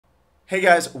Hey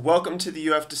guys, welcome to the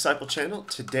UF Disciple channel.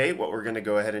 Today what we're going to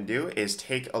go ahead and do is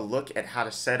take a look at how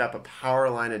to set up a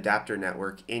Powerline adapter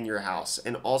network in your house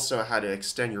and also how to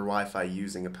extend your Wi-Fi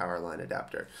using a Powerline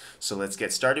adapter. So let's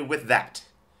get started with that.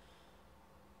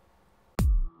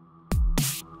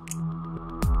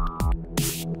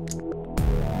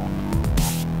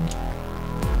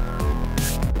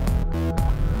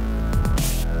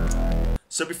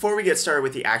 So before we get started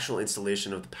with the actual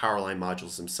installation of the Powerline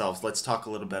modules themselves, let's talk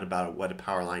a little bit about what a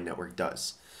Powerline network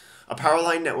does. A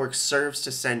Powerline network serves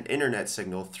to send internet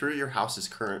signal through your house's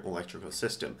current electrical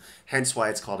system, hence why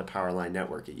it's called a Powerline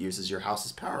network. It uses your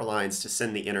house's power lines to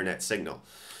send the internet signal.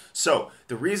 So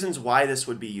the reasons why this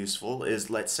would be useful is,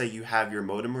 let's say you have your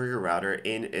modem or your router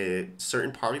in a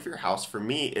certain part of your house. For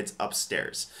me, it's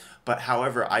upstairs. But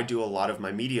however, I do a lot of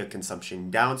my media consumption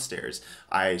downstairs.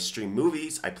 I stream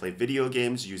movies, I play video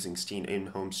games using Steam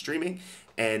in-home streaming,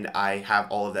 and I have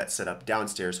all of that set up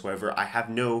downstairs. However, I have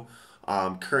no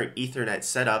current Ethernet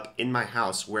set up in my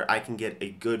house where I can get a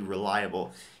good,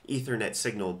 reliable Ethernet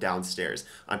signal downstairs.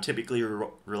 I'm typically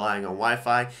relying on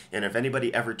Wi-Fi, and if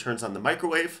anybody ever turns on the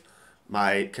microwave,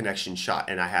 my connection's shot,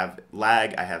 and I have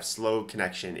lag, I have slow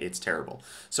connection, it's terrible.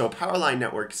 So a Powerline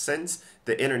network sends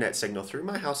the internet signal through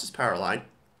my house's power line,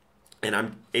 and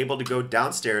I'm able to go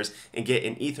downstairs and get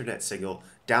an Ethernet signal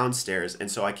downstairs,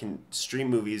 and so I can stream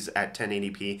movies at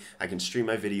 1080p, I can stream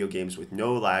my video games with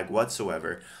no lag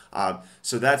whatsoever.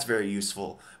 So that's very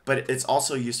useful, but it's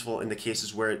also useful in the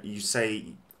cases where you say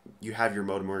you have your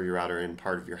modem or your router in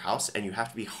part of your house and you have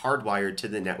to be hardwired to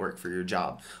the network for your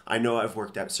job. I know I've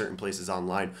worked at certain places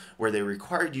online where they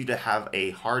required you to have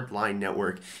a hardline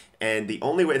network, and the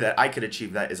only way that I could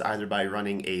achieve that is either by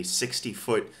running a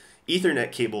 60-foot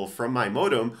Ethernet cable from my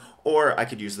modem, or I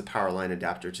could use the Powerline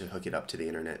adapter to hook it up to the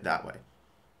internet that way.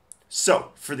 So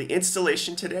for the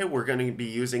installation today, we're going to be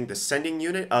using the sending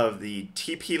unit of the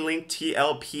TP-Link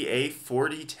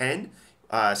PA-4010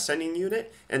 sending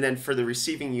unit, and then for the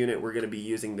receiving unit we're going to be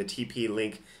using the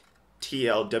TP-Link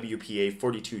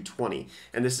WPA-4220,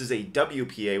 and this is a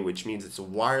WPA, which means it's a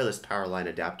wireless Powerline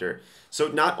adapter. So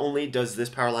not only does this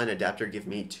Powerline adapter give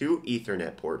me 2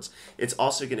 Ethernet ports, it's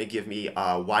also going to give me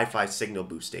Wi-Fi signal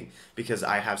boosting, because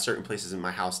I have certain places in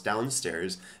my house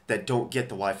downstairs that don't get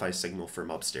the Wi-Fi signal from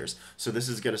upstairs. So this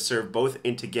is going to serve both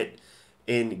in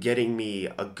getting me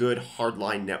a good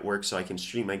hardline network so I can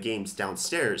stream my games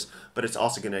downstairs, but it's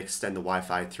also going to extend the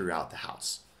Wi-Fi throughout the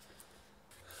house.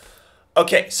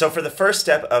 Okay, so for the first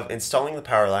step of installing the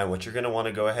Powerline, what you're going to want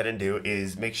to go ahead and do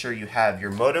is make sure you have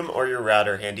your modem or your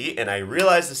router handy, and I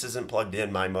realize this isn't plugged in.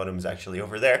 My modem is actually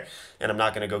over there, and I'm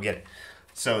not going to go get it.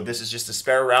 So this is just a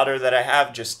spare router that I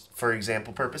have just for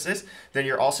example purposes. Then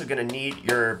you're also going to need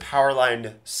your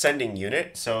Powerline sending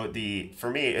unit. So for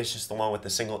me, it's just the one with the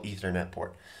single Ethernet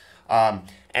port. And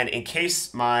in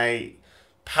case my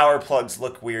power plugs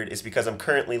look weird, is because I'm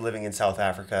currently living in South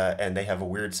Africa and they have a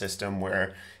weird system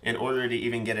where in order to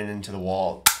even get it into the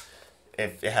wall,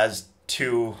 if it has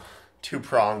two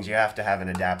prongs, you have to have an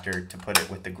adapter to put it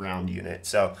with the ground unit.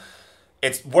 So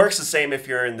it works the same if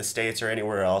you're in the States or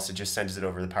anywhere else. It just sends it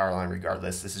over the power line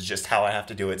regardless. This is just how I have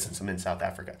to do it since I'm in South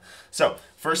Africa. So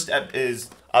first step is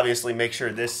obviously make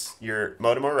sure your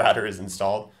modem or router is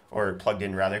installed, or plugged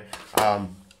in rather.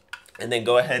 And then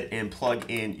go ahead and plug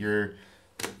in your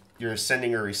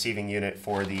sending or receiving unit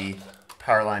for the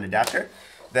Powerline adapter.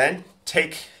 Then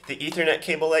take the Ethernet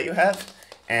cable that you have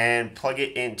and plug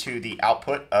it into the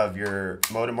output of your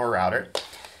modem or router.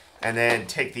 And then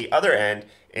take the other end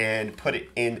and put it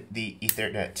in the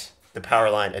Ethernet, the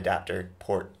Powerline adapter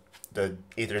port. The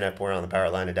Ethernet port on the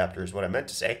Powerline adapter is what I meant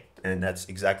to say, and that's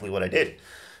exactly what I did.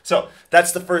 So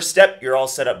that's the first step. You're all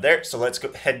set up there. So let's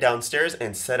go head downstairs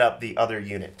and set up the other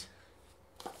unit.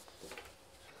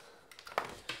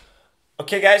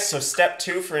 Okay guys, so step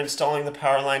 2 for installing the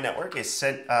Powerline network is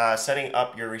setting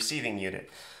up your receiving unit.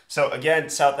 So again,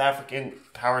 South African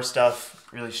power stuff,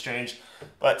 really strange,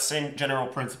 but same general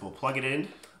principle. Plug it in,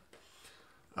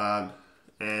 and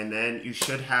then you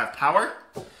should have power.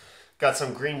 Got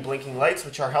some green blinking lights,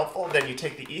 which are helpful. Then you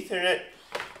take the Ethernet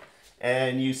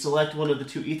and you select one of the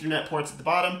 2 Ethernet ports at the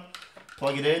bottom,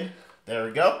 plug it in, there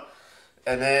we go.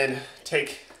 And then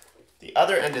take the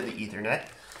other end of the Ethernet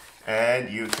and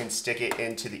you can stick it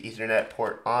into the Ethernet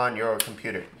port on your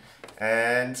computer.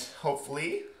 And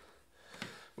hopefully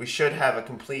we should have a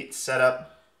complete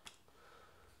setup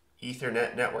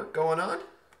Ethernet network going on.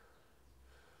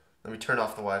 Let me turn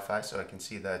off the Wi-Fi so I can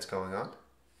see that it's going on.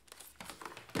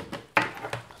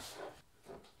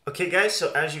 Okay guys,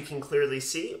 so as you can clearly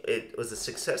see, it was a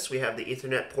success. We have the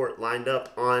Ethernet port lined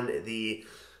up on the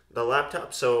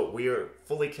laptop, so we are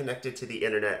fully connected to the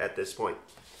internet at this point.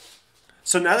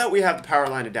 So now that we have the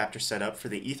Powerline adapter set up for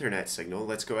the Ethernet signal,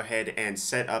 let's go ahead and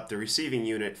set up the receiving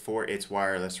unit for its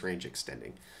wireless range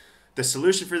extending. The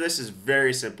solution for this is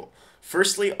very simple.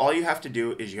 Firstly, all you have to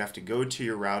do is you have to go to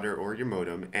your router or your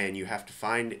modem and you have to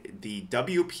find the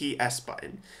WPS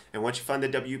button. And once you find the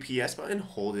WPS button,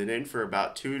 hold it in for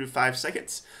about 2 to 5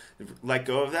 seconds. Let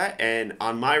go of that, and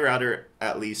on my router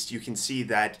at least, you can see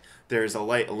that there's a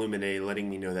light illuminated letting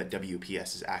me know that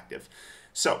WPS is active.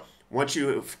 So once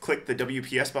you click the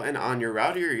WPS button on your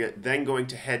router, you're then going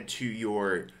to head to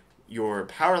your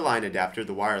Powerline adapter,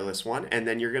 the wireless one, and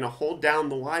then you're going to hold down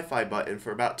the Wi-Fi button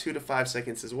for about 2 to 5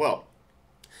 seconds as well.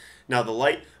 Now the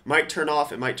light might turn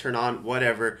off, it might turn on,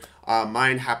 whatever.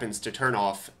 Mine happens to turn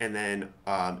off, and then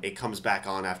it comes back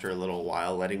on after a little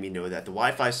while, letting me know that the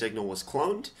Wi-Fi signal was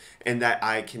cloned and that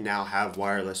I can now have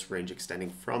wireless range extending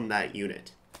from that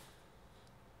unit.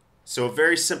 So a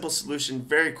very simple solution,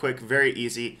 very quick, very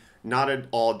easy, not at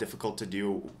all difficult to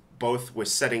do, both with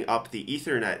setting up the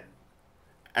Ethernet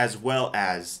as well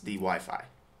as the Wi-Fi.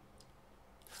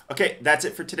 Okay, that's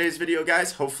it for today's video,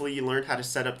 guys. Hopefully you learned how to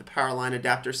set up the Powerline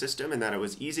adapter system and that it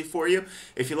was easy for you.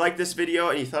 If you liked this video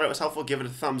and you thought it was helpful, give it a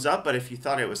thumbs up. But if you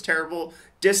thought it was terrible,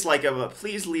 dislike it. But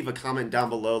please leave a comment down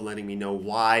below letting me know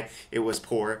why it was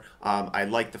poor. I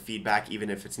like the feedback, even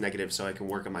if it's negative, so I can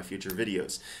work on my future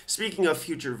videos. Speaking of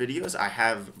future videos, I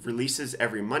have releases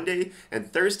every Monday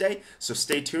and Thursday, so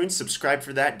stay tuned. Subscribe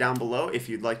for that down below if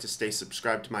you'd like to stay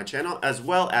subscribed to my channel, as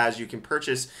well as you can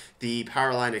purchase the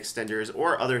Powerline extenders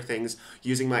or other things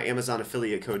using my Amazon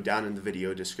affiliate code down in the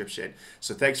video description.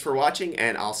 So thanks for watching,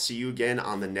 and I'll see you again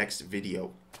on the next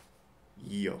video.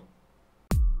 Yo.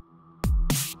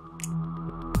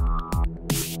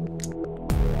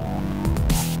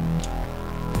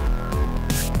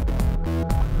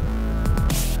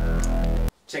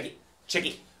 Check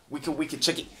it, we can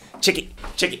check it,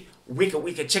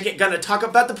 we can check it. Gonna talk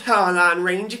about the Powerline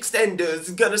range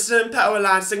extenders. Gonna send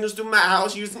Powerline signals to my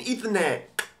house using Ethernet.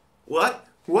 What?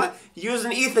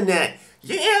 Using Ethernet?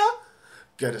 Yeah.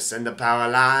 Gonna send the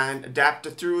Powerline adapter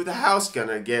through the house.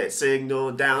 Gonna get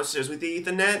signal downstairs with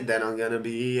Ethernet. Then I'm gonna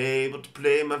be able to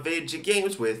play my video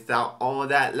games without all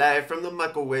that lag from the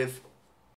microwave.